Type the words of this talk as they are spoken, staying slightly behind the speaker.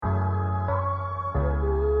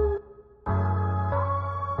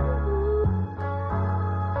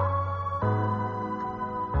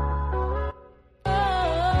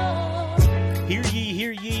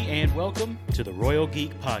welcome to the Royal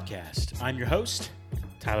Geek Podcast. I'm your host,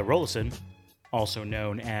 Tyler Rollison, also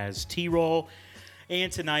known as T-Roll,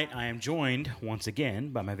 and tonight I am joined once again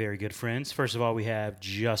by my very good friends. First of all, we have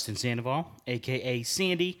Justin Sandoval, a.k.a.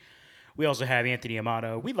 Sandy. We also have Anthony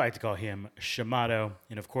Amato. We'd like to call him Shamato.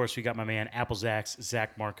 And of course, we got my man Applezax,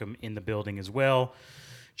 Zach Markham in the building as well.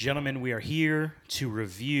 Gentlemen, we are here to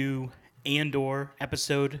review Andor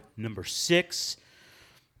episode number 6.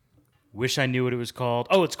 Wish I knew what it was called.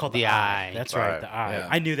 Oh, it's called The Eye. That's right, The Eye. Yeah.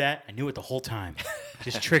 I knew that. I knew it the whole time.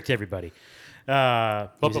 Just tricked everybody. But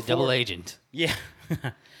he's a double agent. Yeah,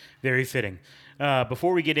 very fitting.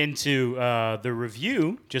 Before we get into the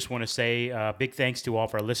review, just want to say big thanks to all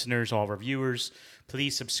of our listeners, all of our viewers.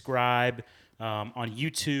 Please subscribe on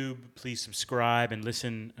YouTube. Please subscribe and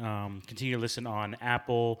listen. Continue to listen on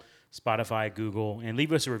Apple, Spotify, Google, and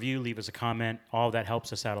leave us a review. Leave us a comment. All of that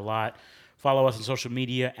helps us out a lot. Follow us on social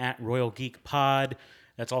media at Royal Geek Pod.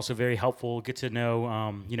 That's also very helpful. Get to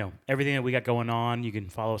know, everything that we got going on. You can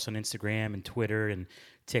follow us on Instagram and Twitter and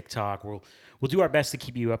TikTok. We'll do our best to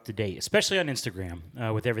keep you up to date, especially on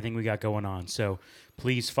Instagram with everything we got going on. So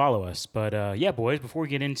please follow us. But boys, before we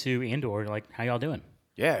get into Andor, how y'all doing?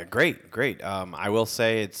 Yeah, great. I will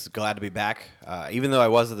say it's glad to be back. Even though I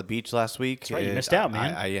was at the beach last week. That's right, you missed out,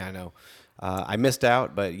 man. I know. I missed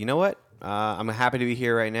out, but you know what? I'm happy to be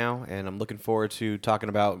here right now, and I'm looking forward to talking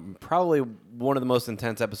about probably one of the most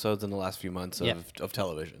intense episodes in the last few months of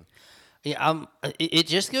television. Yeah, it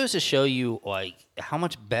just goes to show you how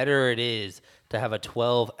much better it is to have a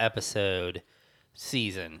 12-episode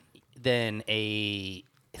season than a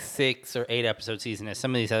 6 or 8 episode season, as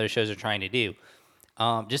some of these other shows are trying to do.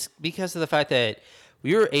 Just because of the fact that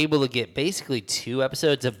we were able to get basically 2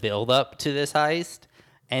 episodes of build up to this heist,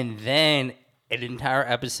 and then an entire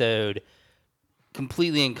episode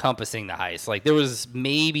completely encompassing the heist. There was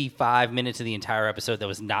maybe 5 minutes of the entire episode that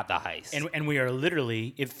was not the heist. And we are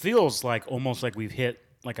literally, it feels almost like we've hit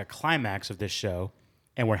a climax of this show,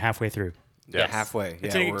 and we're halfway through. Yeah, yes. Halfway.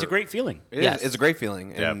 It's a great feeling. It's a great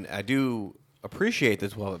feeling. And I do appreciate the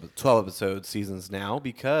 12 episode seasons now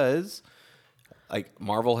because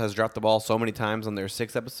Marvel has dropped the ball so many times on their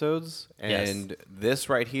 6 episodes. And this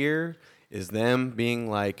right here is them being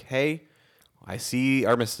hey, I see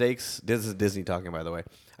our mistakes. This is Disney talking, by the way.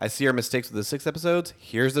 I see our mistakes with the 6 episodes.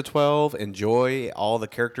 Here's the 12. Enjoy all the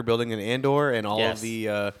character building in Andor, and all of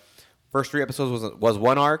the first 3 episodes was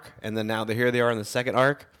one arc, and then now here they are in the second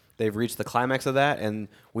arc. They've reached the climax of that, and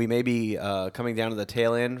we may be coming down to the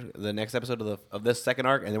tail end, the next episode of this second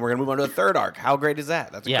arc, and then we're going to move on to the third arc. How great is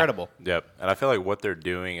that? That's incredible. Yep. And I feel like what they're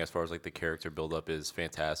doing as far as the character buildup is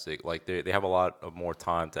fantastic. They have a lot of more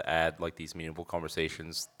time to add these meaningful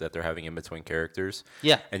conversations that they're having in between characters.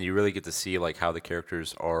 Yeah. And you really get to see how the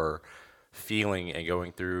characters are feeling and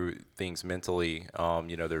going through things mentally,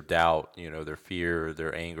 their doubt, their fear,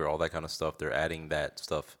 their anger, all that kind of stuff. They're adding that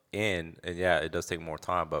stuff in, and it does take more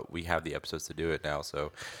time, but we have the episodes to do it now,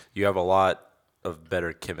 so you have a lot of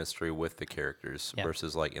better chemistry with the characters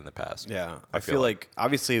versus in the past. Yeah, I feel like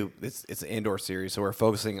obviously it's an Andor series, so we're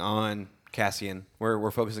focusing on Cassian.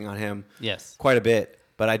 We're focusing on him quite a bit,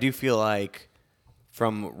 but I do feel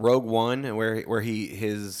from Rogue One and where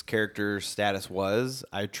his character status was,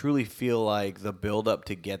 I truly feel the build up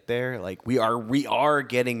to get there, we are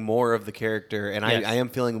getting more of the character, and I am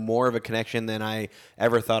feeling more of a connection than I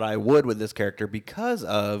ever thought I would with this character because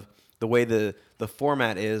of the way the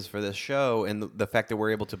format is for this show, and the fact that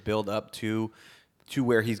we're able to build up to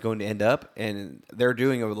where he's going to end up, and they're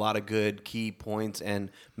doing a lot of good key points and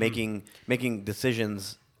making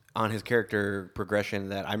decisions on his character progression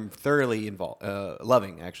that I'm thoroughly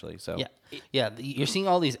loving, actually. So you're seeing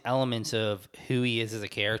all these elements of who he is as a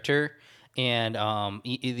character, and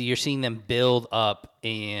you're seeing them build up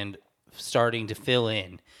and starting to fill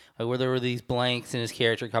in. Where there were these blanks in his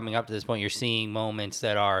character coming up to this point, you're seeing moments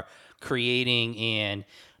that are creating and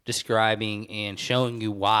describing and showing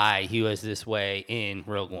you why he was this way in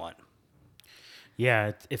Rogue One.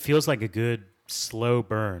 Yeah, it feels like a good slow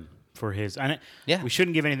burn for his. We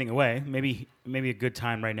shouldn't give anything away. Maybe a good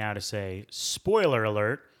time right now to say spoiler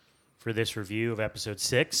alert for this review of episode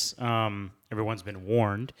 6. Everyone's been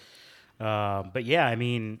warned. But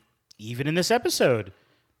even in this episode,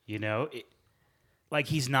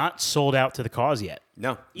 he's not sold out to the cause yet.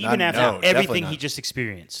 No, even after everything he just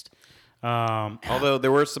experienced. Although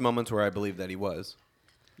there were some moments where I believe that he was.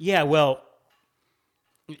 Yeah, well,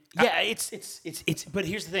 it's. But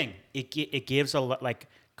here's the thing: it gives a lot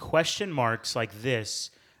question marks like this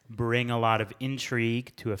bring a lot of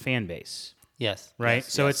intrigue to a fan base. Yes. Right?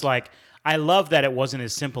 Yes, so it's I love that it wasn't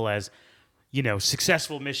as simple as,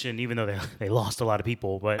 successful mission, even though they lost a lot of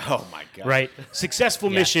people. But oh my god, right, successful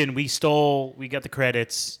mission. We got the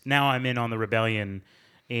credits. Now I'm in on the rebellion,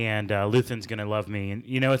 and Luthen's gonna love me. And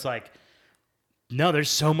it's like, no, there's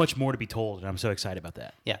so much more to be told, and I'm so excited about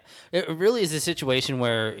that. Yeah, it really is a situation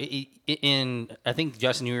where, I think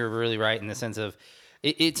Justin, you were really right in the sense of,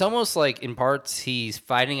 it's almost like in parts he's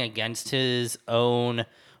fighting against his own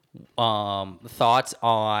thoughts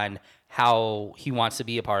on how he wants to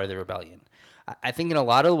be a part of the rebellion. I think in a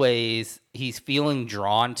lot of ways he's feeling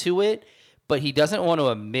drawn to it, but he doesn't want to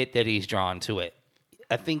admit that he's drawn to it.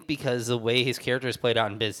 I think because the way his character is played out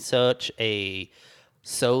and been such a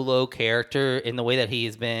solo character in the way that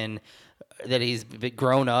he's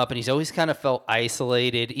grown up, and he's always kind of felt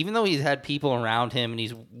isolated, even though he's had people around him and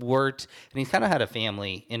he's worked and he's kind of had a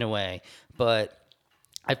family in a way. But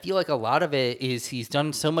I feel like a lot of it is he's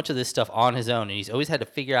done so much of this stuff on his own, and he's always had to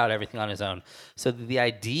figure out everything on his own. So the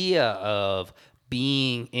idea of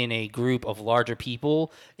being in a group of larger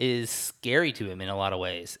people is scary to him in a lot of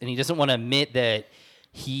ways, and he doesn't want to admit that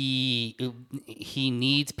he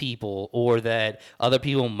needs people or that other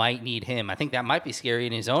people might need him. I think that might be scary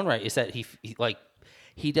in his own right, is that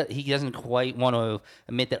he doesn't quite want to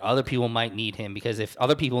admit that other people might need him, because if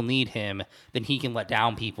other people need him, then he can let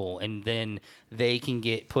down people, and then they can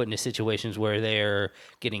get put into situations where they're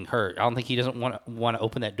getting hurt. I don't think he doesn't want to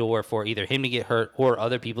open that door for either him to get hurt or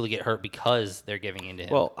other people to get hurt because they're giving in to him.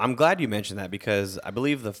 Well, I'm glad you mentioned that, because I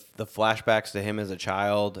believe the flashbacks to him as a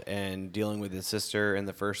child and dealing with his sister in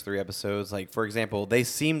the first 3 episodes, like, for example, they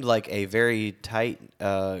seemed like a very tight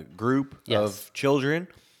group of children,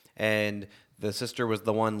 and the sister was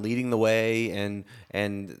the one leading the way, and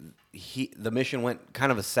the mission went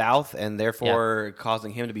kind of south, and therefore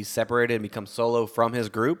causing him to be separated and become solo from his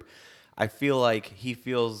group. I feel like he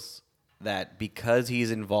feels that because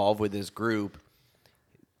he's involved with this group,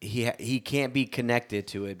 he can't be connected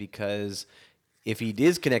to it, because if he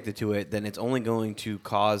is connected to it, then it's only going to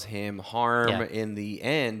cause him harm in the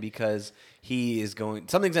end, because something's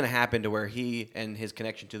going to happen to where he and his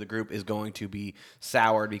connection to the group is going to be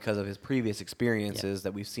soured because of his previous experiences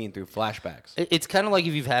that we've seen through flashbacks. It's kind of like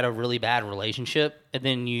if you've had a really bad relationship, and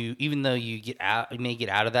then even though you may get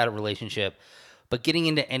out of that relationship, but getting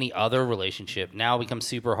into any other relationship now becomes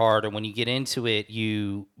super hard. And when you get into it,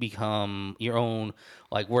 you become your own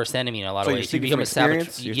worst enemy in a lot of ways. You become a saboteur.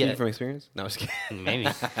 You're speaking from experience? No, I was kidding. Maybe.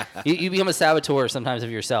 you become a saboteur sometimes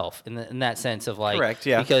of yourself in that sense of correct,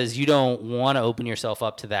 yeah. Because you don't want to open yourself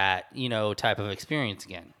up to that, type of experience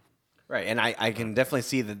again. Right, and I can definitely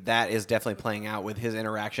see that is definitely playing out with his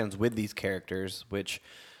interactions with these characters, which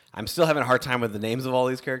I'm still having a hard time with the names of all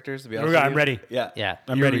these characters, to be honest with you. I'm ready. Yeah.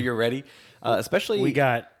 I'm ready. You're ready? Especially... We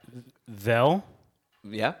got Vel.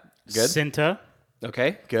 Yeah, good. Cinta.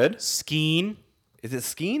 Okay, good. Skeen. Is it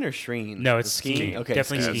Skeen or Shreen? No, it's Skeen. Okay,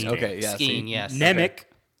 definitely Skeen. Okay, yeah. Skeen, yes. Nemec. Okay.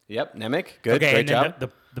 Yep, Nemec. Good, okay, great and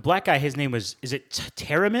job. The black guy, his name was, is it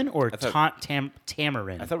Taramin or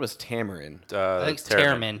Tamarin? I thought it was Tamarin. I think it's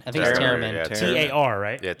Taramin. I think it's Taramin. Yeah, T-A-R,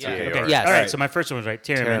 right? Yeah, T-A-R. Okay, Yes. all right, so my first one was right,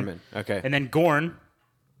 Taramin. Okay. And then Gorn.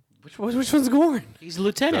 Which one's Gorn? He's a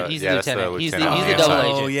lieutenant. He's Yeah, the that's the lieutenant. He's the lieutenant. double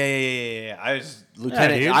Oh, agent. yeah. I was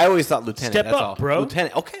lieutenant. dude. I always thought lieutenant. Step that's up, all. bro.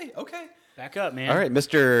 Lieutenant. Okay. Back up, man. All right,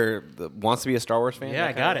 Mr. Wants to be a Star Wars fan? Yeah,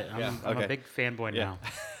 I got it. Yeah, I'm okay. a big fanboy now.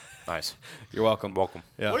 Nice. You're welcome.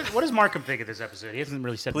 Yeah. What does Markham think of this episode? He hasn't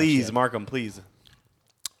really said much Please, yet. Markham, please.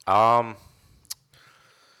 I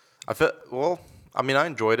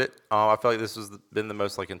enjoyed it. I feel like this has been the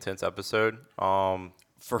most intense episode.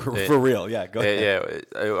 For real, yeah. Go ahead.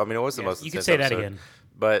 Yeah. It was the most. You can intense say that episode. again.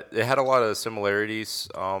 But it had a lot of similarities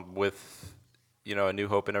with A New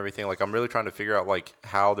Hope and everything. I'm really trying to figure out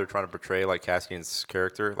how they're trying to portray Cassian's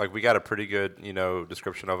character. We got a pretty good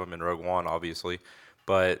description of him in Rogue One, obviously,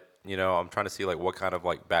 but I'm trying to see what kind of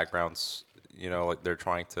backgrounds they're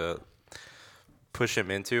trying to push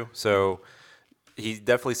him into. So he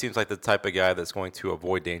definitely seems like the type of guy that's going to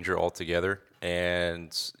avoid danger altogether,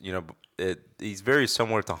 and he's very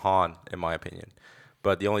similar to Han in my opinion.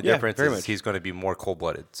 But the only difference is he's going to be more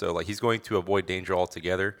cold-blooded. So he's going to avoid danger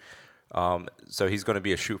altogether. So he's going to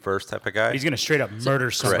be a shoot first type of guy. He's going to straight up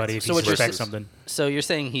murder somebody if he suspects something. So you're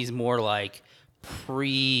saying he's more like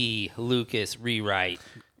pre-Lucas rewrite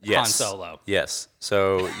Han Solo. Yes.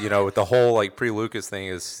 So, with the whole pre-Lucas thing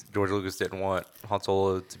is George Lucas didn't want Han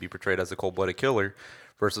Solo to be portrayed as a cold-blooded killer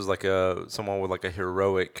versus someone with a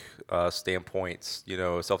heroic standpoints,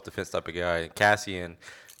 self-defense type of guy. Cassian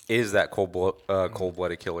is that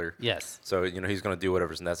cold-blooded killer. Yes. So, he's going to do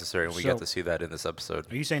whatever's necessary, and we got to see that in this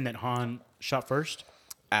episode. Are you saying that Han shot first?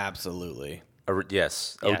 Absolutely.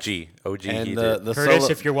 Yes, OG. OG. And he the did. Curtis,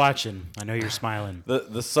 solo, if you're watching, I know you're smiling.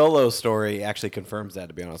 the solo story actually confirms that,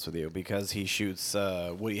 to be honest with you, because he shoots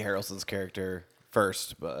Woody Harrelson's character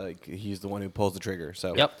first, but he's the one who pulls the trigger.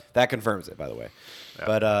 So that confirms it, by the way. Yep.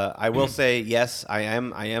 But I will say, yes, I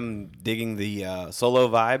am digging the solo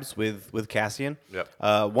vibes with Cassian.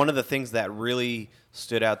 Yep. One of the things that really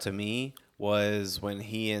stood out to me was when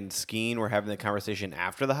he and Skeen were having the conversation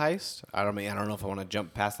after the heist. I don't know if I want to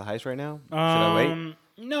jump past the heist right now. Should I wait?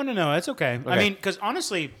 No, that's okay. I mean, because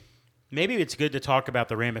honestly, maybe it's good to talk about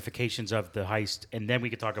the ramifications of the heist, and then we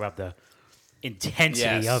could talk about the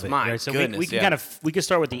intensity of it. My right? So goodness, we can we can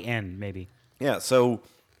start with the end, maybe. Yeah. So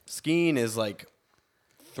Skeen is like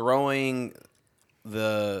throwing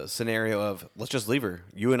the scenario of, let's just leave her.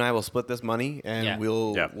 You and I will split this money, and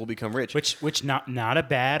we'll become rich. Which not a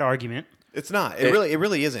bad argument. It's not. It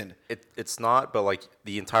really isn't. It's not. But like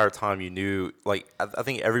the entire time, you knew. Like I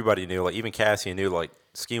think everybody knew. Like even Cassian knew. Like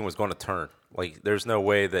Skeen was going to turn. Like there's no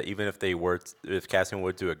way that even if if Cassian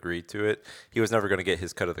would to agree to it, he was never going to get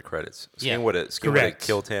his cut of the credits. Skeen would have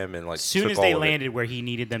killed him and like as soon as they landed where he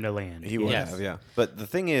needed them to land. He would have. Yeah. But the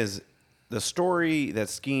thing is, the story that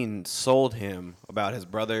Skeen sold him about his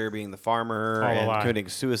brother being the farmer and committing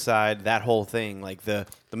suicide, that whole thing, like the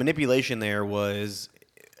manipulation there was,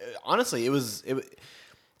 honestly,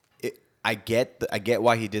 I get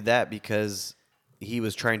why he did that, because he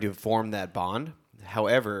was trying to form that bond.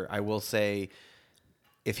 However, I will say,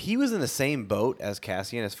 if he was in the same boat as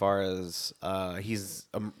Cassian, as far as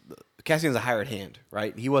Cassian's a hired hand,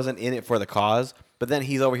 right? He wasn't in it for the cause, but then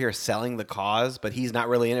he's over here selling the cause, but he's not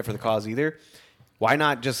really in it for the cause either. Why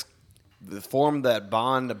not just form that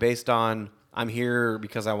bond based on, I'm here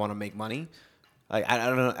because I want to make money? Like I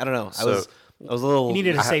don't know. So, I was a little. You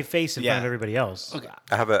needed to save face in front of everybody else. Okay.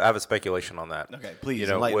 I have a speculation on that. Okay, please. You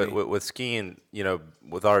know, with Skeen, you know,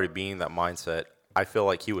 with already being that mindset, I feel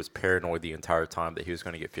like he was paranoid the entire time that he was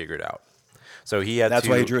going to get figured out. So he had. That's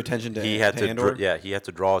why he drew attention to. He had to. Andor? He had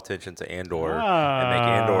to draw attention to Andor and make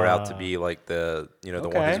Andor out to be like the the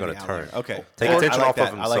one who's going to turn. Okay, take attention off of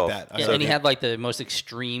himself. I like that. Yeah, and he had like the most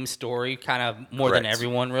extreme story, kind of more than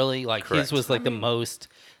everyone really. Like his was like the most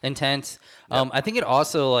intense. Yeah. I think it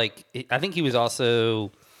also I think he was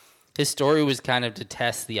also. His story was kind of to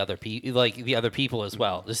test the other people as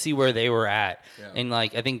well, to see where they were at, and I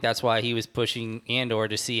think that's why he was pushing Andor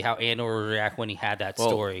to see how Andor would react when he had that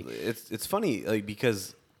story. It's funny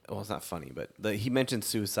because it's not funny, but he mentioned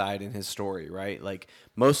suicide in his story, right? Like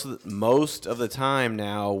most of the time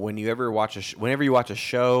now, whenever you watch a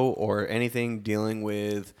show or anything dealing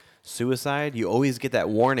with suicide, you always get that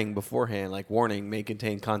warning beforehand, like warning may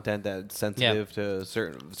contain content that's sensitive to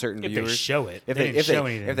certain if viewers. They show it. If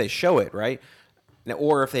they show it, right?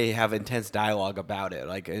 Or if they have intense dialogue about it,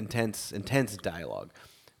 like intense dialogue.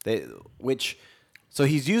 So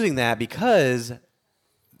he's using that because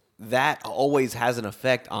that always has an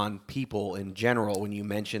effect on people in general when you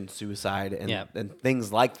mention suicide and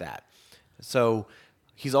things like that. So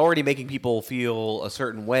he's already making people feel a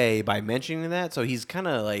certain way by mentioning that. So he's kind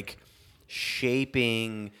of like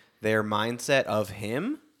shaping their mindset of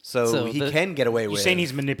him, so he can get away with. You're saying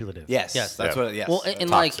he's manipulative? Yes, that's what. Yes. Well,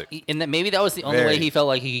 and that maybe that was the only way he felt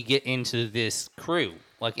like he could get into this crew,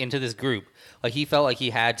 like into this group. Like he felt like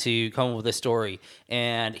he had to come up with a story,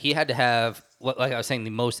 and he had to have, like I was saying,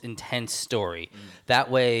 the most intense story.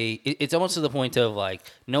 That way, it's almost to the point of like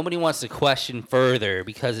nobody wants to question further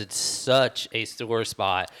because it's such a sore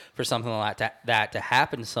spot for something like that to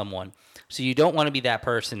happen to someone. So you don't want to be that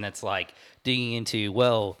person that's like digging into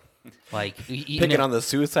picking on the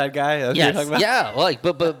suicide guy. Yes,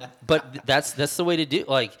 but that's the way to do.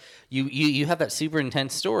 Like you have that super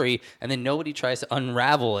intense story, and then nobody tries to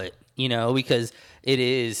unravel it. Because it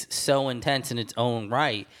is so intense in its own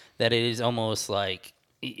right that it is almost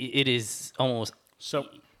so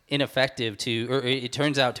ineffective or it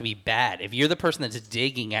turns out to be bad. If you're the person that's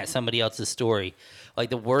digging at somebody else's story, like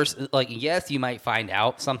the worst, yes, you might find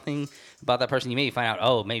out something about that person. You may find out,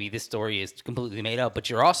 oh, maybe this story is completely made up, but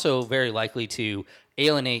you're also very likely to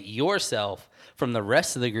alienate yourself from the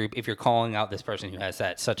rest of the group if you're calling out this person who has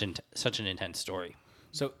that such an intense story.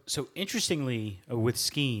 So interestingly, with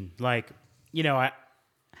Skeen,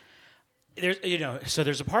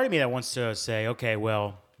 there's a part of me that wants to say, okay,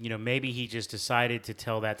 well, maybe he just decided to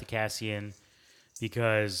tell that to Cassian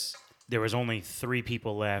because there was only 3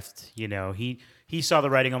 people left. He saw the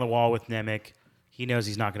writing on the wall with Nemec. He knows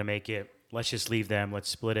he's not going to make it. Let's just leave them. Let's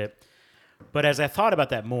split it. But as I thought about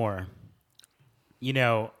that more,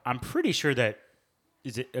 I'm pretty sure that,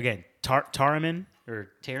 is it, again, Taramyn? Or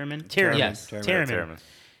Taramyn? Yes. Taramyn.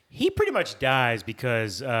 He pretty much dies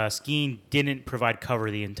because Skeen didn't provide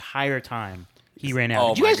cover the entire time he ran out. Oh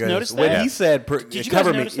Did you my guys goodness. notice that? When he said, Did you guys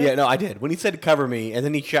cover me. notice that? Yeah, no, I did. When he said cover me, and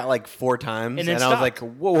then he shot like 4 times, And and, then I was stopped.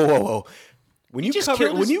 like, whoa. When you just cover,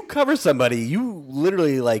 killed when his- you cover somebody, you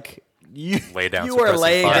literally like you Lay down you are suppressing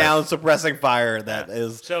laying fire. down suppressing fire that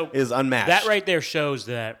is unmatched. That right there shows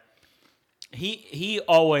that he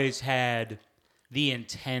always had the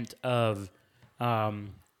intent of.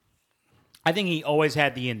 I think he always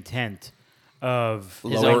had the intent of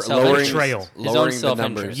His own self-interest. betrayal. His own lowering the self-interest.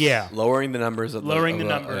 numbers. Yeah. Lowering the numbers of lowering the of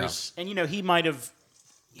numbers. And he might have.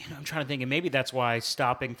 I'm trying to think, and maybe that's why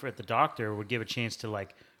stopping at the doctor would give a chance to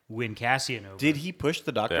like win Cassian over. Did he push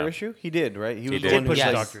the doctor Yeah. issue? He did, right? He was did. the one Did push who the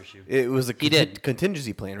said- doctor issue. It was a He did.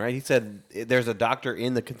 contingency plan, right? He said there's a doctor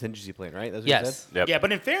in the contingency plan, right? That's what he Yes. said? Yep. Yeah,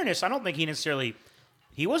 but in fairness, I don't think he necessarily.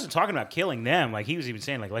 He wasn't talking about killing them. Like he was even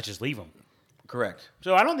saying, like, let's just leave them. Correct.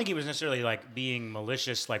 So I don't think he was necessarily like being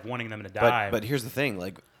malicious, like wanting them to die. But here's the thing,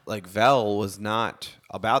 like Vel was not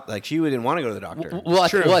about like she didn't want to go to the doctor.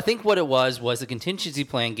 True. I think what it was the contingency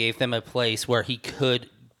plan gave them a place where he could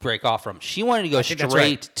break off from. She wanted to go think that's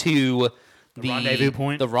straight right. to the rendezvous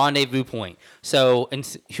point? The rendezvous point. So,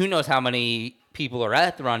 and who knows how many people are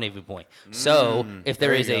at the rendezvous point. So, if there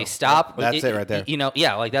There is you a go. stop, That's it right there.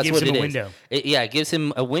 Yeah, like that's Gives what him it a is. window. It gives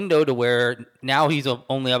him a window to where now he's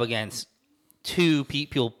only up against 2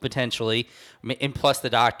 people potentially, and plus the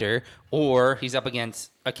doctor, or he's up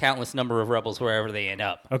against a countless number of rebels wherever they end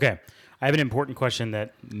up. okay, I have an important question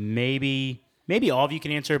that maybe all of you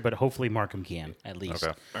can answer, but hopefully Markham can at least.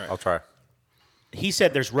 Okay. I'll try. He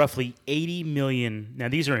said there's roughly 80 million. Now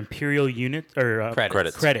these are Imperial units or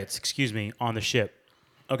Credits. credits, excuse me, on the ship.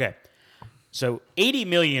 Okay, so 80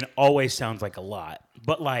 million always sounds like a lot,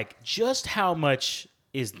 but like just how much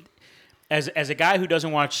is as a guy who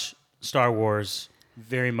doesn't watch Star Wars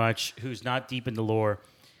very much, who's not deep in the lore,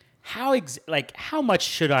 how much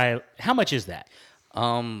is that?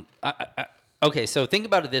 Okay, so think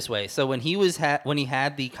about it this way. So when he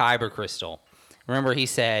had the Kyber crystal, remember he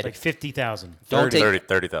said, Like 50,000. "Don't take."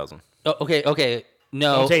 30,000. Oh, okay.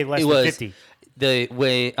 No, Don't take less it than was 50. the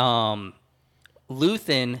way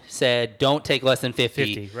Luthen said, "Don't take less than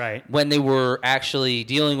 50." 50, right. When they were actually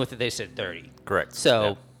dealing with it, they said 30. Correct. So.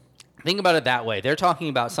 Yeah. Think about it that way. They're talking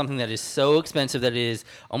about something that is so expensive that it is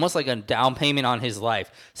almost like a down payment on his life.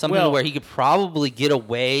 Something Well- where he could probably get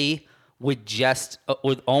away with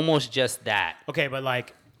with almost just that. Okay, but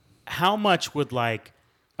like, how much would like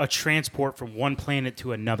a transport from one planet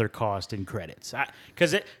to another cost in credits?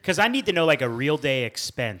 Because I need to know like a real day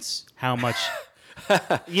expense. How much?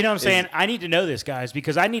 You know what I'm saying? I need to know this, guys,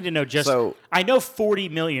 because I need to know just. So- I know 40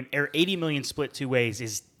 million or 80 million split 2 ways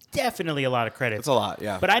is definitely a lot of credits. It's a lot,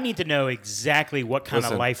 yeah. But I need to know exactly what kind of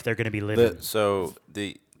Listen, life they're going to be living. So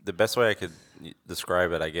the best way I could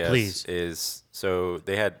describe it, I guess, Please. is so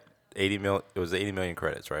they had 80 million. It was 80 million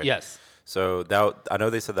credits, right? Yes. So that I know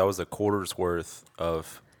they said that was a quarter's worth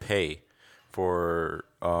of pay for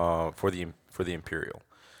the Imperial.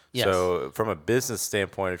 Yes. So from a business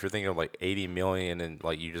standpoint, if you're thinking of like 80 million and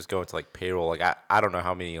like you just go into like payroll, like I don't know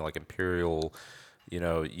how many like Imperial,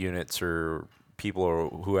 units or people or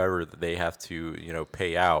whoever that they have to,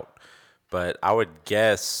 pay out. But I would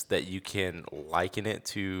guess that you can liken it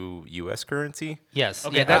to U.S. currency. Yes.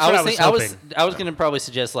 Okay, Yeah, that's what I was hoping. I was going to probably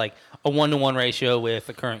suggest like a 1-to-1 ratio with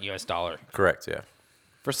the current U.S. dollar. Correct, yeah.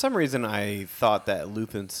 For some reason, I thought that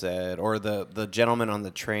Luthen said, or the gentleman on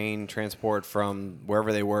the train transport from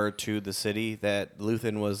wherever they were to the city that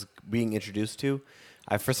Luthen was being introduced to.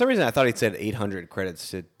 For some reason, I thought he said 800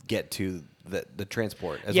 credits to get to the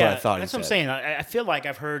transport. That's what I thought that's he what I'm said. saying. I feel like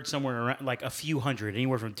I've heard somewhere around like a few hundred,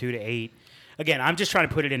 anywhere from 2 to 8. Again, I'm just trying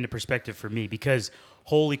to put it into perspective for me because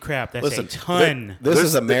holy crap, that's Listen, a ton. This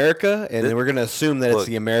is America, and we're going to assume that it's Look,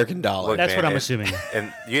 the American dollar. Look, That's man, what I'm and- assuming.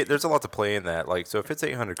 And there's a lot to play in that. Like, so if it's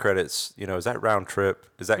 800 credits, is that round trip?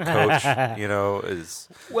 Is that coach? Is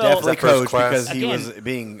Well, Definitely Is that first coach class? because he Again, was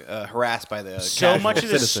being harassed by the So casual much of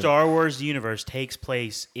the citizen. Star Wars universe takes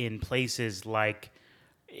place in places like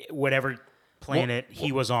whatever planet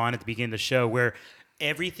he was on at the beginning of the show, where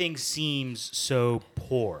everything seems so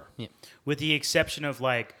poor, with the exception of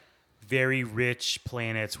like very rich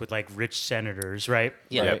planets with like rich senators, right?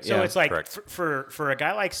 Yeah. Right, So yeah. it's like Correct. for a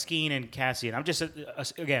guy like Skeen and Cassian, I'm just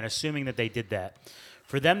again assuming that they did that.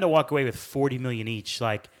 For them to walk away with 40 million each,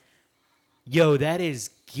 like, yo, that is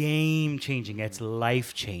game changing. That's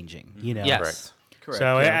life changing. Yes. correct.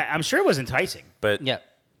 So I'm sure it was enticing. But Yeah.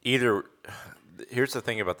 either here's the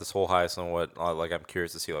thing about this whole heist and what like I'm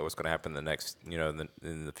curious to see like what's going to happen in the next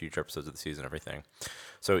in the future episodes of the season and everything.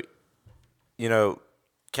 So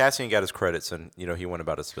Cassian got his credits and he went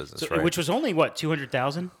about his business, right? Which was only what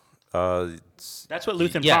 200,000. uh That's what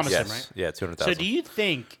Luthen Yes. promised yes, him, right? yeah, 200,000. So do you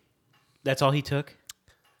think That's all he took?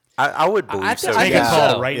 I would believe so. I can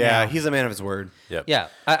call right now. Yeah, he's a man of his word. Yep. Yeah,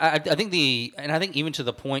 I think I think even to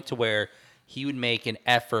the point to where he would make an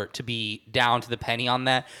effort to be down to the penny on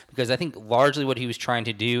that, because I think largely what he was trying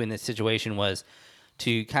to do in this situation was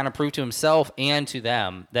to kind of prove to himself and to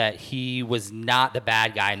them that he was not the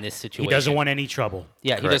bad guy in this situation. He doesn't want any trouble.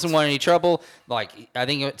 Yeah, Correct. he doesn't want any trouble. Like, I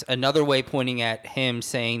think it's another way pointing at him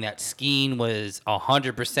saying that Skeen was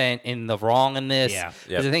 100% in the wrong in this. Yeah.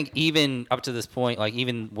 Because I think even up to this point, like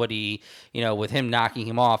even what he, with him knocking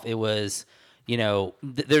him off, it was,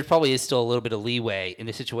 there probably is still a little bit of leeway in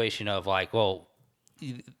the situation of like, well,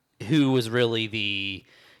 who was really the...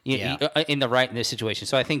 in the right in this situation.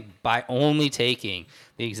 So I think by only taking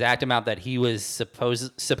the exact amount that he was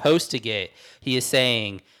supposed to get, he is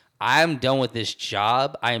saying, I'm done with this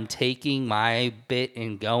job. I am taking my bit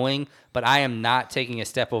and going, but I am not taking a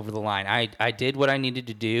step over the line. I did what I needed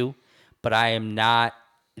to do, but I am not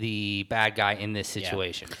the bad guy in this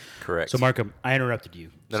situation. Correct. So, Markham, I interrupted you.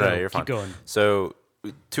 No, you're keep fine. going. So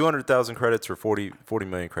 200,000 credits or 40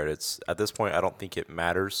 million credits. At this point, I don't think it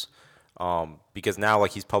matters. Because now,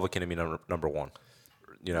 like, he's public enemy number one,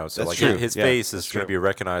 so That's like true. his Yeah, face is that's going to true. be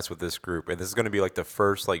recognized with this group, and this is going to be like the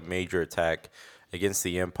first like major attack against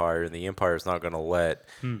the Empire, and the Empire is not going to let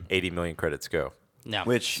 80 million credits go. No.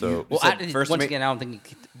 Which So- you said Once again, I don't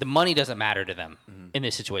think the money doesn't matter to them in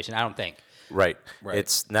this situation. I don't think. Right. Right.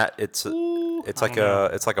 It's not. It's like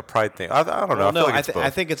a pride thing. I don't know. Well, no, I feel like it's I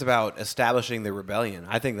both. think it's about establishing the rebellion.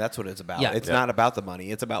 I think that's what it's about. Yeah. It's Yeah. not about the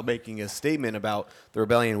money. It's about making a statement about the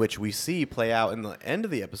rebellion, which we see play out in the end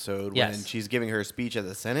of the episode Yes. when she's giving her speech at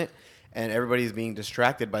the Senate, and everybody's being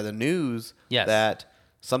distracted by the news Yes. that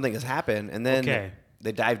something has happened, and then Okay.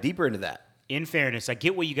 they dive deeper into that. In fairness, I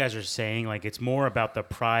get what you guys are saying. Like, it's more about the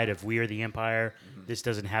pride of we are the Empire. This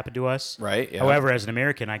doesn't happen to us. Right, yeah. However, as an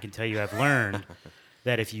American, I can tell you I've learned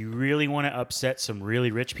that if you really want to upset some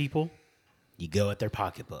really rich people, you go at their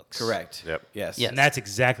pocketbooks. Correct. Yep. Yes. Yes. And that's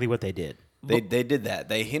exactly what they did. They did that.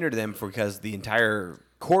 They hindered them because the entire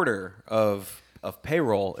quarter of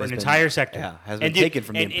payroll For an entire sector. has been taken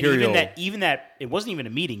from the Imperial. And even that, it wasn't even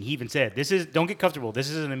a meeting. He even said, don't get comfortable. This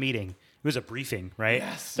isn't a meeting. It was a briefing, right?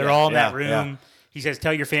 Yes. They're Yeah, all in yeah, that room. yeah. He says,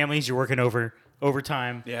 tell your families you're working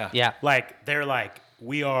overtime. Yeah. Yeah. Like, they're like,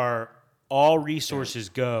 we are, all resources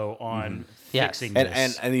go on Yes. fixing And,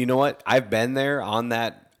 this. and you know what? I've been there on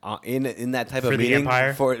that in that type For of the meeting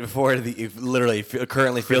Empire? for the it literally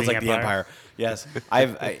currently feels the like the Empire? Empire. Yes,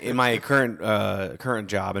 in my current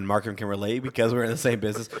job, and Markham can relate because we're in the same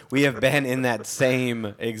business. We have been in that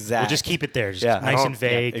same exact. We'll just keep it there. Just Yeah. nice and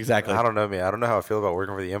vague. exactly. I don't know, man. I don't know how I feel about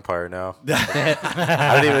working for the Empire now.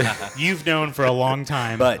 I don't even. You've known for a long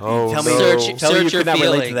time. But Oh, tell me, no. Search tell me you your could not relate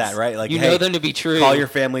to feelings. that, right? Like, You hey, know them to be true. Call your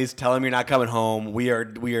families. Tell them you're not coming home. We are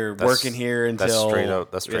working here until. That's straight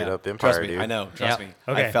up. That's straight up Empire, Trust me, dude. I know. Trust Yeah. me.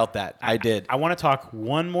 Okay. I felt that. I did. I want to talk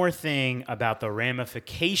one more thing about the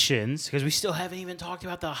ramifications because we still haven't even talked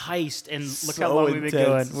about the heist. And look how long we've been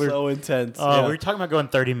going. So intense. Oh, Yeah. we're talking about going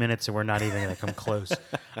 30 minutes and we're not even going to come close.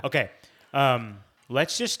 Okay.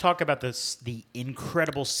 Let's just talk about the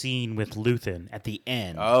incredible scene with Luthen at the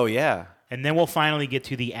end. Oh yeah. And then we'll finally get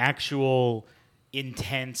to the actual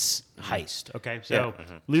intense heist. Okay. So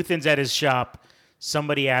Luthen's at his shop.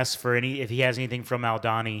 Somebody asks if he has anything from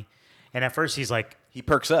Aldani. And at first he's like, He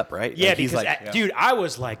perks up, right? yeah, Like, he's because, like, yeah. dude, I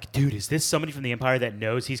was like, dude, is this somebody from the Empire that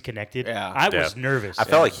knows he's connected? Yeah. I was nervous. I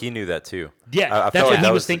felt like he knew that too. Yeah, I that's felt what like he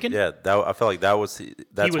that was thinking? Yeah, I felt like that's was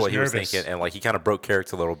what he was nervous. thinking, and like he kind of broke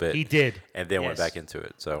character a little bit. He did. and then went Yes. back into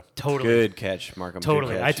it. So Totally. Good catch, Markham. Good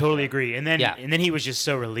Totally. catch. I totally agree. And then Yeah. he was just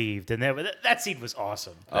so relieved. And that scene was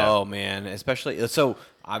awesome. Oh man, especially so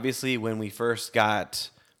obviously when we first got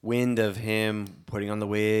wind of him putting on the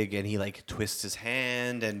wig and he like twists his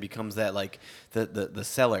hand and becomes that like the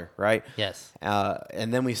seller, right? Yes.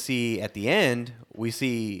 And then we see at the end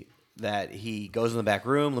that he goes in the back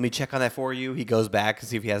room. Let me check on that for you. He goes back to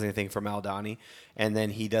see if he has anything from Aldani, and then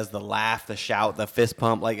he does the laugh, the shout, the fist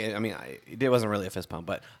pump. Like I mean, it wasn't really a fist pump,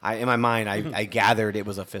 but in my mind, I gathered it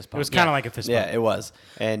was a fist pump. It was kind of like a fist bump. Yeah, it was,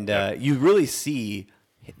 and you really see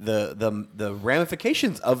the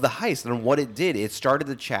ramifications of the heist and what it did. It started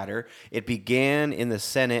the chatter. It began in the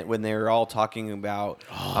Senate when they were all talking about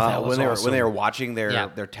that was when they were awesome. watching Yeah.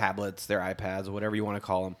 their tablets, their iPads, whatever you want to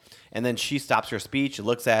call them. And then she stops her speech,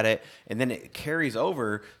 looks at it, and then it carries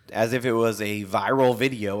over as if it was a viral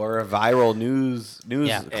video or a viral news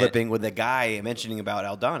Yeah. clipping with a guy mentioning about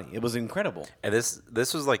Aldani. It was incredible. And this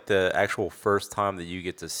was like the actual first time that you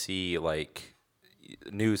get to see like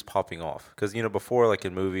news popping off, because before, like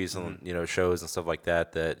in movies and shows and stuff like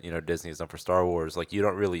that Disney has done for Star Wars, like you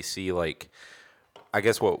don't really see like I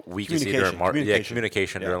guess what we can see during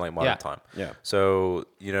communication during like modern time. Yeah. So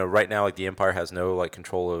right now like the Empire has no like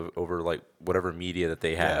control over like whatever media that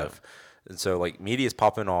they have. And so, like, media is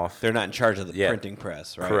popping off. They're not in charge of the printing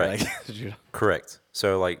press, right? Correct. Like, Correct.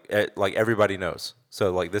 So, like everybody knows.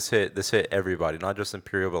 So, like, this hit everybody, not just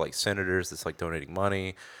Imperial, but like senators that's like donating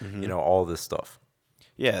money, all this stuff.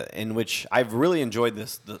 Yeah, in which I've really enjoyed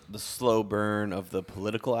the slow burn of the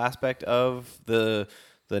political aspect of the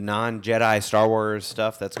non-Jedi Star Wars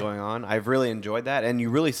stuff that's going on. I've really enjoyed that, and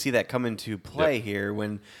you really see that come into play here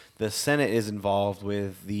when the Senate is involved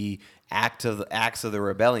with the acts of the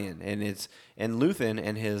rebellion, and Luthen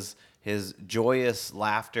and his joyous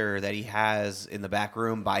laughter that he has in the back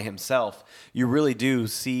room by himself. You really do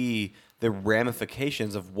see the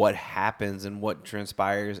ramifications of what happens and what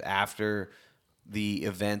transpires after the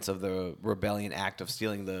events of the rebellion act of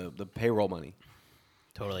stealing the payroll money.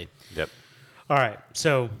 Totally. Yep. All right,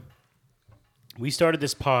 so we started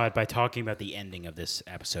this pod by talking about the ending of this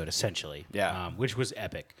episode, essentially, which was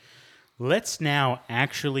epic. Let's now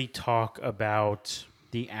actually talk about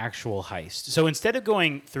the actual heist. So instead of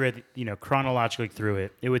going through it, chronologically through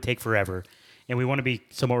it, it would take forever, and we want to be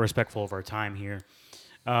somewhat respectful of our time here.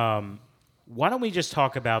 Why don't we just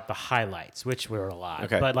talk about the highlights, which were a lot,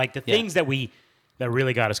 but like the things that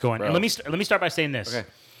really got us going. Bro. And let me start by saying this. Okay.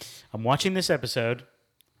 I'm watching this episode.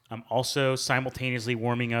 I'm also simultaneously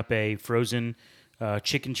warming up a frozen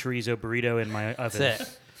chicken chorizo burrito in my oven. That's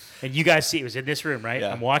it. And you guys see it was in this room, right?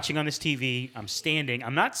 Yeah. I'm watching on this TV. I'm standing.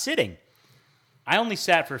 I'm not sitting. I only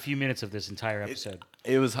sat for a few minutes of this entire episode.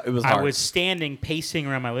 It was hard. I was standing, pacing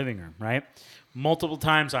around my living room, right? Multiple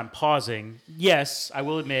times I'm pausing. Yes, I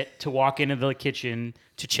will admit, to walk into the kitchen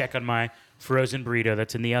to check on my frozen burrito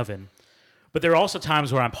that's in the oven. But there are also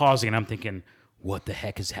times where I'm pausing and I'm thinking, what the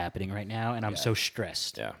heck is happening right now? And I'm so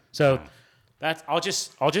stressed. Yeah. So I'll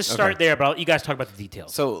just start there, but I'll let you guys talk about the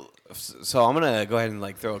details. So I'm gonna go ahead and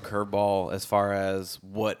like throw a curveball as far as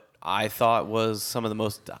what I thought was some of the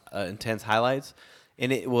most intense highlights,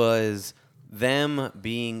 and it was them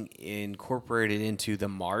being incorporated into the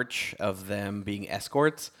march of them being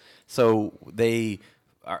escorts. So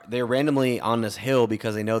they're randomly on this hill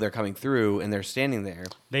because they know they're coming through, and they're standing there.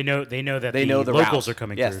 They know that the locals are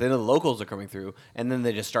coming through. Yes, they know the locals are coming through, and then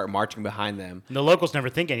they just start marching behind them. And the locals never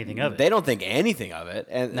think anything of it. They don't think anything of it,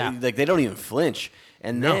 and they don't even flinch.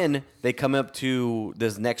 And then they come up to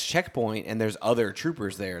this next checkpoint, and there's other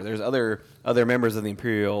troopers there. There's other members of the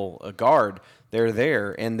Imperial Guard. They're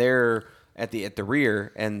there, and they're at the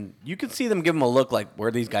rear, and you can see them give them a look like, where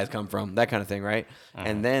these guys come from, that kind of thing, right? Uh-huh.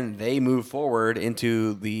 And then they move forward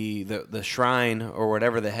into the shrine or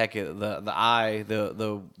whatever the heck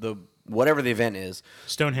the whatever the event is.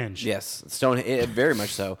 Stonehenge. Yes, very much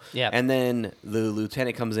so. Yeah. And then the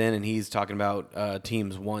lieutenant comes in, and he's talking about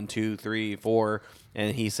teams 1, 2, 3, 4,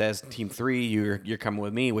 and he says, Team 3, you're coming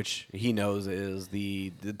with me, which he knows is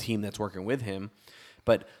the team that's working with him.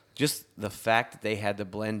 But just the fact that they had to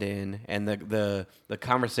blend in, and the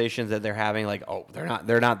conversations that they're having, like, oh,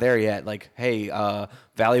 they're not there yet. Like, hey,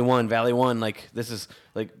 Valley One, like, this is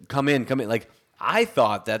like, come in. Like, I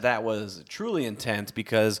thought that was truly intense,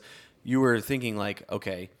 because you were thinking like,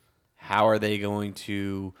 okay, how are they going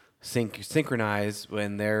to synchronize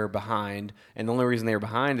when they're behind? And the only reason they were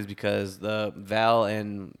behind is because the Val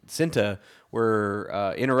and Cinta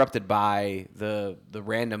were interrupted by the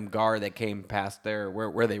random guard that came past there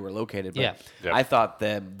where they were located. But yeah. I thought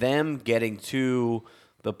that them getting to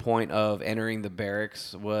the point of entering the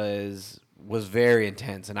barracks was very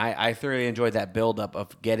intense, and I thoroughly enjoyed that buildup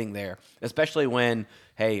of getting there, especially when,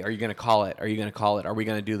 hey, are you going to call it? Are you going to call it? Are we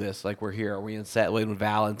going to do this? Like, we're here. Are we in set? When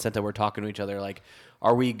Val and Cinta were talking to each other, like,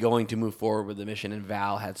 are we going to move forward with the mission? And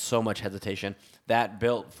Val had so much hesitation. That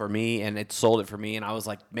built for me, and it sold it for me. And I was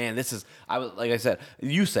like, man, like I said,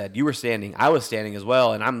 you were standing. I was standing as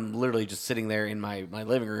well, and I'm literally just sitting there in my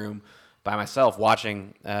living room by myself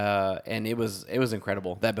watching, and it was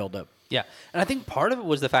incredible, that build-up. Yeah, and I think part of it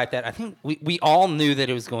was the fact that I think we all knew that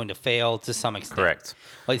it was going to fail to some extent. Correct.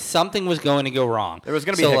 Like, something was going to go wrong. There was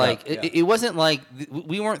going to be a hiccup. Like, it wasn't like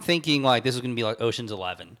we weren't thinking like this was going to be like Ocean's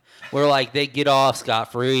 11, where like they get off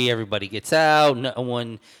scot-free, everybody gets out, no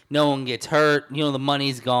one gets hurt, the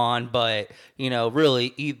money's gone, but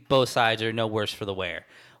really both sides are no worse for the wear.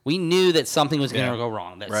 We knew that something was going to go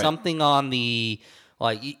wrong. That something on the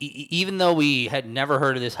even though we had never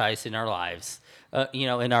heard of this heist in our lives.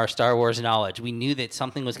 In our Star Wars knowledge, we knew that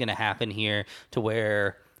something was going to happen here to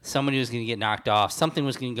where somebody was going to get knocked off, something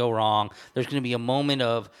was going to go wrong. There's going to be a moment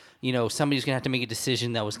of, somebody's going to have to make a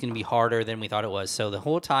decision that was going to be harder than we thought it was. So the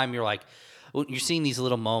whole time you're seeing these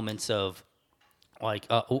little moments of like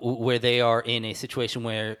where they are in a situation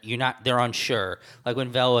where they're unsure. Like when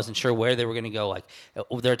Vel wasn't sure where they were going to go, like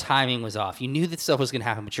their timing was off. You knew that stuff was going to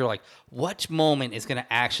happen, but you're like, what moment is going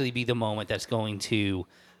to actually be the moment that's going to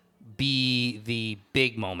be the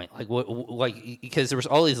big moment? Because there was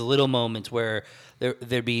all these little moments where there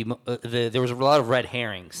was a lot of red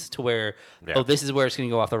herrings to where this is where it's going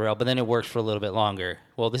to go off the rail, but then it works for a little bit longer.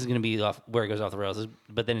 Well, this is going to be off where it goes off the rails,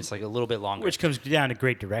 but then it's like a little bit longer, which comes down to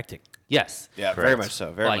great directing. Yes. Yeah, very much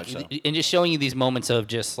so. Very much so. And just showing you these moments of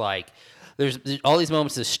just like there's all these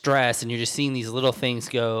moments of stress, and you're just seeing these little things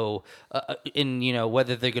go, in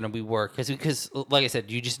whether they're going to be work because like I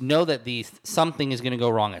said, you just know that something is going to go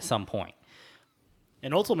wrong at some point.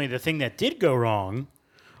 And ultimately, the thing that did go wrong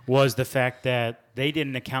was the fact that they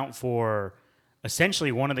didn't account for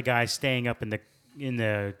essentially one of the guys staying up in the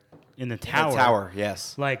tower. In the tower,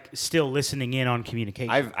 yes. Like still listening in on communication.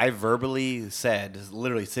 I verbally said,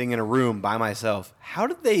 literally sitting in a room by myself, how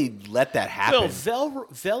did they let that happen? Well,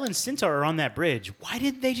 Vel and Centaur are on that bridge. Why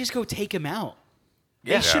didn't they just go take him out?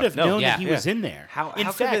 Yeah. They should have known that he was in there. How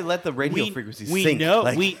could they let the radio frequencies we sink?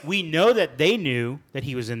 Know, we know that they knew that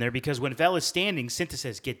he was in there because when Vel is standing, Cinta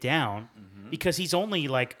says, get down, because he's only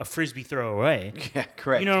like a Frisbee throw away. Yeah,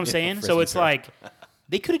 correct. You know what I'm saying? So it's like,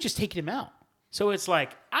 they could have just taken him out. So it's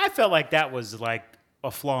like, I felt like that was like a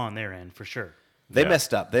flaw on their end for sure. They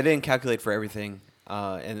messed up. They didn't calculate for everything,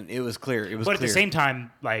 and it was clear. But at the same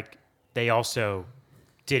time, like, they also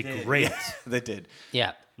did great. Yeah, they did.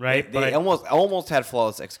 Yeah. Right? They almost had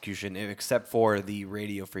flawless execution, except for the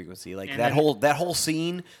radio frequency. Like that whole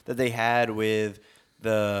scene that they had with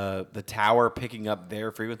the tower picking up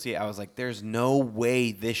their frequency. I was like, there's no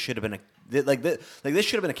way this should have been this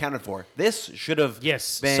should have been accounted for. This should have been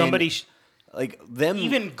somebody. Like them,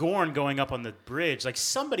 even Gorn going up on the bridge, like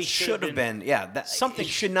somebody should have been. Yeah, something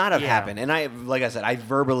should not have happened. And like I said,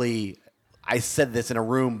 I said this in a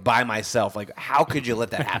room by myself. Like, how could you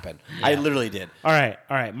let that happen? I literally did. All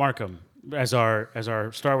right, Markham, as our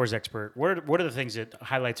Star Wars expert, what are the things that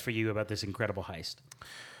highlights for you about this incredible heist?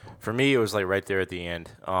 For me, it was like right there at the end,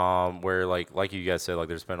 where like you guys said, like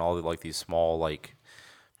there's been all the, like these small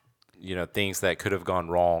things that could have gone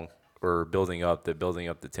wrong. Or building up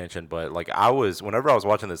the tension, but like whenever I was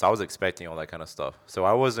watching this, I was expecting all that kind of stuff. So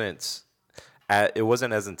it wasn't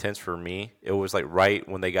as intense for me. It was like right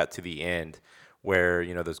when they got to the end, where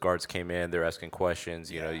those guards came in, they're asking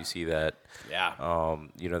questions. You see that,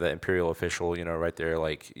 that Imperial official, right there,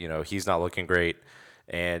 like he's not looking great,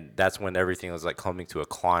 and that's when everything was like coming to a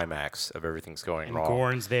climax of everything's going wrong.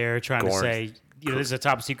 Gorn's there trying to say, this is a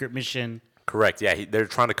top secret mission. Correct. Yeah, they're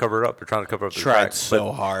trying to cover it up. They're trying to cover up. Tried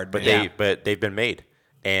so hard, but they've been made,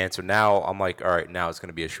 and so now I'm like, all right, now it's going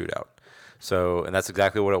to be a shootout. So, and that's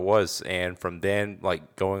exactly what it was. And from then,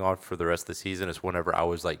 like going on for the rest of the season, is whenever I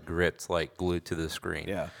was like gripped, like glued to the screen.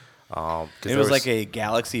 Yeah. It was like a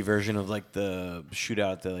Galaxy version of like the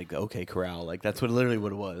shootout at the OK Corral. Like that's literally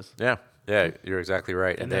what it was. Yeah. Yeah, you're exactly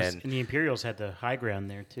right. And the Imperials had the high ground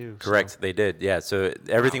there too. Correct, they did. Yeah, so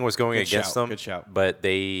everything was going against them. Good shout. But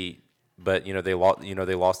they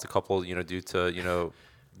lost a couple, due to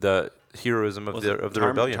the heroism of the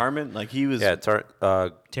rebellion. Tarman, like he was. Yeah,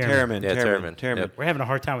 Taramyn. Yeah, Taramyn. Yep. We're having a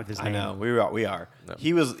hard time with his name. I know we are. No.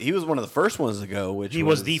 He was one of the first ones to go. Which he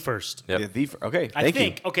was the first. Yep. Yeah, okay, I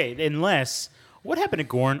think. Okay, unless what happened to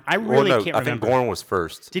Gorn? I really can't remember. I think Gorn was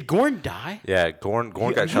first. Did Gorn die? Yeah, Gorn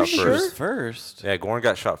got shot first. First. Yeah, Gorn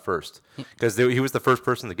got shot first because he was the first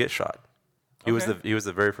person to get shot. He was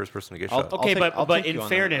the very first person to get shot. Okay, but in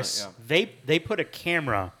fairness, they put a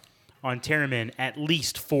camera on Taramyn at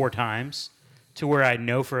least 4 times to where I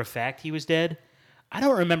know for a fact he was dead. I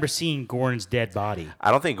don't remember seeing Gorn's dead body. I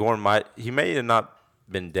don't think Gorn he may have not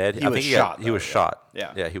been dead. He was shot. He was shot.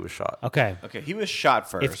 Yeah, he was shot. Okay, he was shot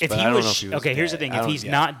first. If I don't know if he was dead. Here's the thing: if he's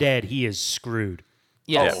not dead, he is screwed.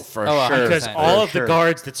 Yes. Oh, for sure. Because all of the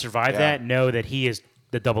guards that survive that know that he is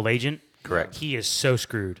the double agent. Correct. He is so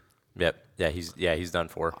screwed. Yep. He's done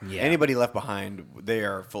for. Yeah. Anybody left behind, they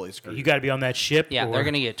are fully screwed. You got to be on that ship. Yeah, they're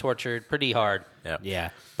going to get tortured pretty hard. Yeah.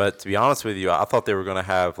 But to be honest with you, I thought they were going to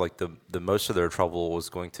have like the most of their trouble was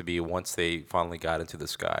going to be once they finally got into the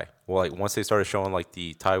sky. Well, like once they started showing like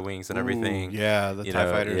the TIE wings and everything. Yeah, the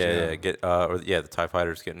TIE fighters. The TIE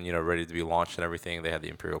fighters getting ready to be launched and everything. They had the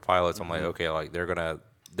Imperial pilots. I'm like, okay, like they're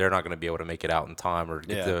not gonna be able to make it out in time or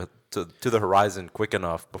get to the horizon quick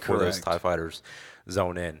enough before those TIE fighters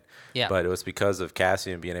zone in. Yeah. But it was because of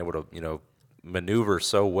Cassian being able to maneuver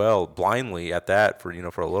so well blindly at that for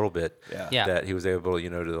for a little bit that he was able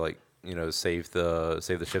to save the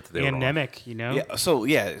ship that they were on. And Nemec, Yeah.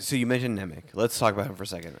 So you mentioned Nemec. Let's talk about him for a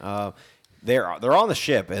second. they're on the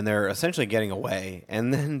ship and they're essentially getting away,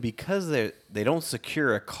 and then because they don't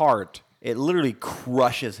secure a cart, it literally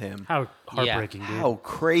crushes him. How heartbreaking, dude. How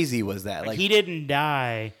crazy was that? Like, he didn't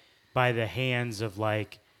die by the hands of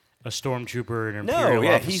like a stormtrooper and imperial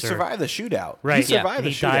officer. He survived the shootout. Right, he survived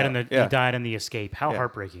the shootout. He died in the escape. How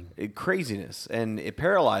heartbreaking! Craziness, and it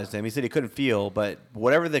paralyzed him. He said he couldn't feel, but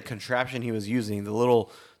whatever the contraption he was using, the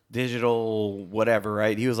little digital whatever,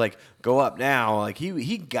 right? He was like, "Go up now!" Like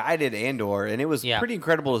he guided Andor, and it was pretty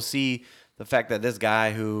incredible to see the fact that this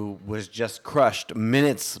guy who was just crushed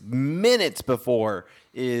minutes before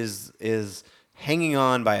is hanging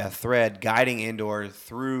on by a thread, guiding Andor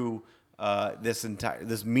through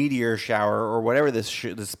this meteor shower or whatever this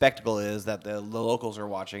spectacle is that the locals are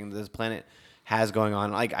watching. This planet has going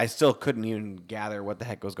on. Like I still couldn't even gather what the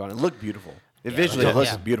heck was going on. It looked beautiful. Visually, it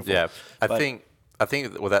looks beautiful. Yeah, I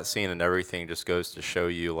think with that scene and everything just goes to show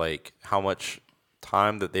you like how much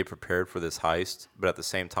time that they prepared for this heist, but at the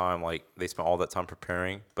same time, like they spent all that time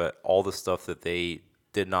preparing, but all the stuff that they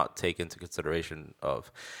did not take into consideration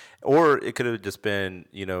of, or it could have just been,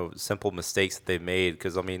 simple mistakes that they made.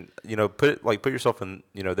 Because I mean, put yourself in,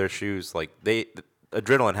 their shoes. Like the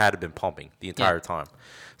adrenaline had been pumping the entire time,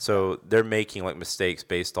 so they're making like mistakes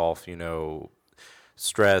based off,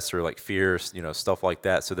 stress or like fears, stuff like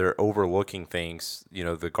that. So they're overlooking things,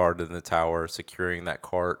 the guard in the tower, securing that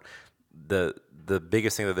cart. The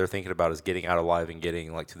biggest thing that they're thinking about is getting out alive and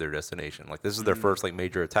getting like to their destination. Like this is their first like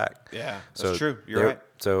major attack. Yeah, that's true. You're right.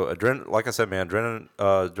 So like I said, man,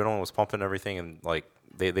 adrenaline was pumping everything, and like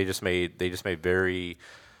they just made very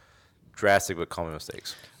drastic but common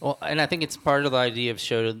mistakes. Well, and I think it's part of the idea of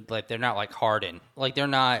show like they're not like hardened. Like they're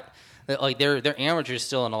not. Like they're amateurs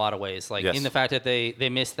still in a lot of ways. Like in the fact that they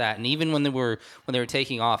missed that, and even when they were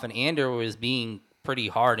taking off, and Andor was being pretty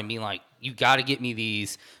hard and being like, "You got to get me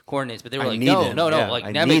these coordinates," but they were like, "No, like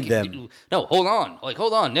I need them. No, hold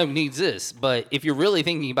on, no needs this." But if you're really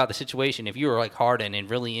thinking about the situation, if you were like hardened and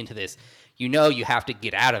really into this, you have to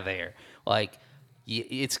get out of there. Like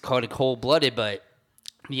it's kind of cold blooded, but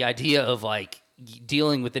the idea of like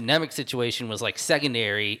dealing with the Nemec situation was like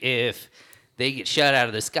secondary. If they get shot out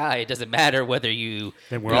of the sky, it doesn't matter whether you...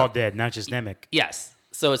 Then we're all dead, not just Nemec. Yes.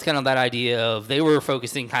 So it's kind of that idea of they were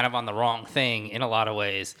focusing kind of on the wrong thing in a lot of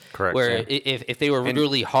ways. Correct. Where if they were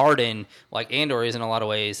really hardened, like Andor is in a lot of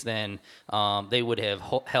ways, then they would have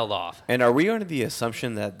held off. And are we under the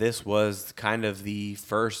assumption that this was kind of the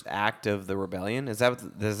first act of the rebellion? Is that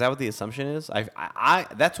what the assumption is? I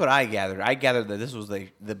that's what I gathered. I gathered that this was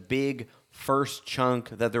the big first chunk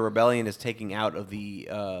that the rebellion is taking out of the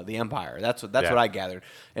Empire. That's what I gathered.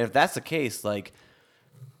 And if that's the case, like,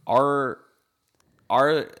 you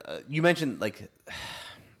mentioned that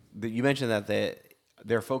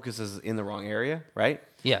their focus is in the wrong area, right?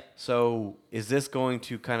 Yeah. So is this going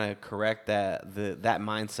to kind of correct that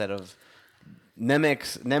mindset of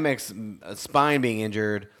Nemec's spine being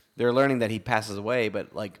injured? They're learning that he passes away,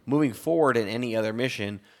 but like moving forward in any other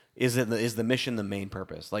mission. Is the mission the main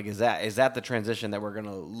purpose? Like, is that the transition that we're going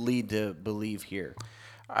to lead to believe here?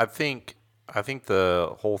 I think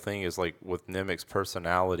the whole thing is like with Nemec's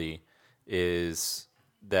personality is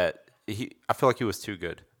that I feel like he was too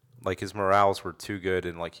good. Like his morals were too good,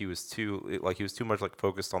 and like he was too much like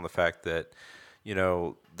focused on the fact that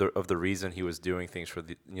the reason he was doing things for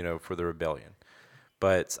the rebellion.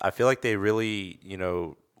 But I feel like they really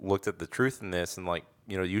looked at the truth in this, and like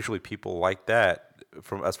usually people like that.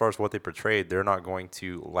 From as far as what they portrayed, they're not going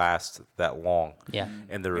to last that long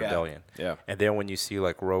in the rebellion. Yeah. And then when you see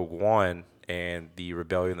like Rogue One and the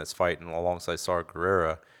rebellion that's fighting alongside Saw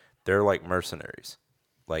Gerrera, they're like mercenaries.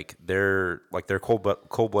 Like they're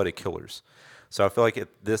cold-blooded killers. So I feel like at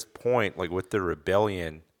this point, like with the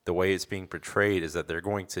rebellion, the way it's being portrayed is that they're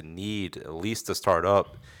going to need, at least to start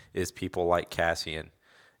up, is people like Cassian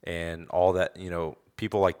and all that,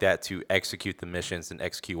 people like that to execute the missions and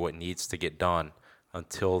execute what needs to get done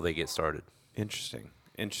until they get started. Interesting.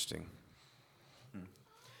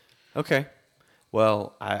 Okay.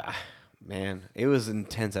 Well, man, it was an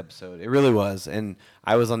intense episode. It really was. And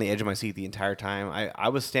I was on the edge of my seat the entire time. I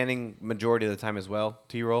was standing majority of the time as well,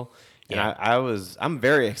 T-Roll. And I'm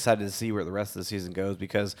very excited to see where the rest of the season goes,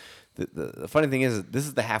 because the funny thing is this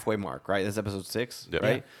is the halfway mark, right? This is episode 6, right?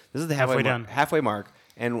 Yeah. This is the halfway mark.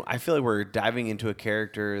 And I feel like we're diving into a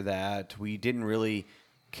character that we didn't really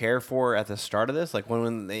care for at the start of this. Like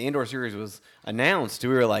when the Andor series was announced,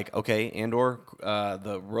 we were like, okay, Andor,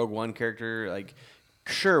 the Rogue One character, like,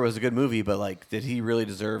 sure, it was a good movie, but like, did he really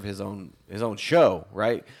deserve his own show,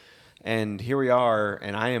 right? And here we are,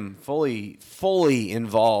 and I am fully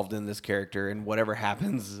involved in this character and whatever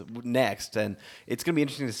happens next. And it's going to be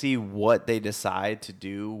interesting to see what they decide to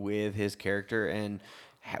do with his character and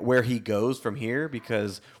where he goes from here,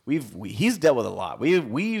 because he's dealt with a lot.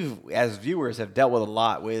 We've as viewers have dealt with a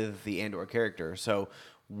lot with the Andor character. So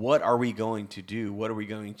what are we going to do? What are we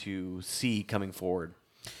going to see coming forward?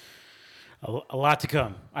 A lot to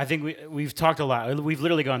come. I think we've talked a lot. We've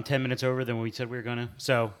literally gone 10 minutes over than we said we were going to.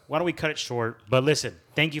 So why don't we cut it short? But listen,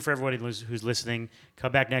 thank you for everybody who's listening.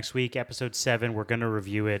 Come back next week, episode 7. We're going to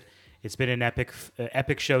review it. It's been an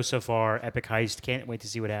epic show so far, epic heist. Can't wait to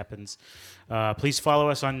see what happens. Please follow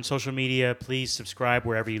us on social media. Please subscribe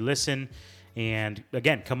wherever you listen. And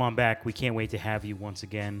again, come on back. We can't wait to have you once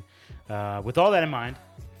again. With all that in mind,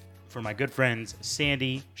 for my good friends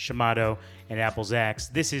Sandy, Shamato, and Apple's Axe,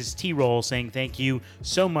 this is T-Roll saying thank you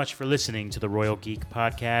so much for listening to the Royal Geek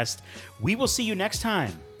Podcast. We will see you next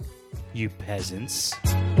time, you peasants.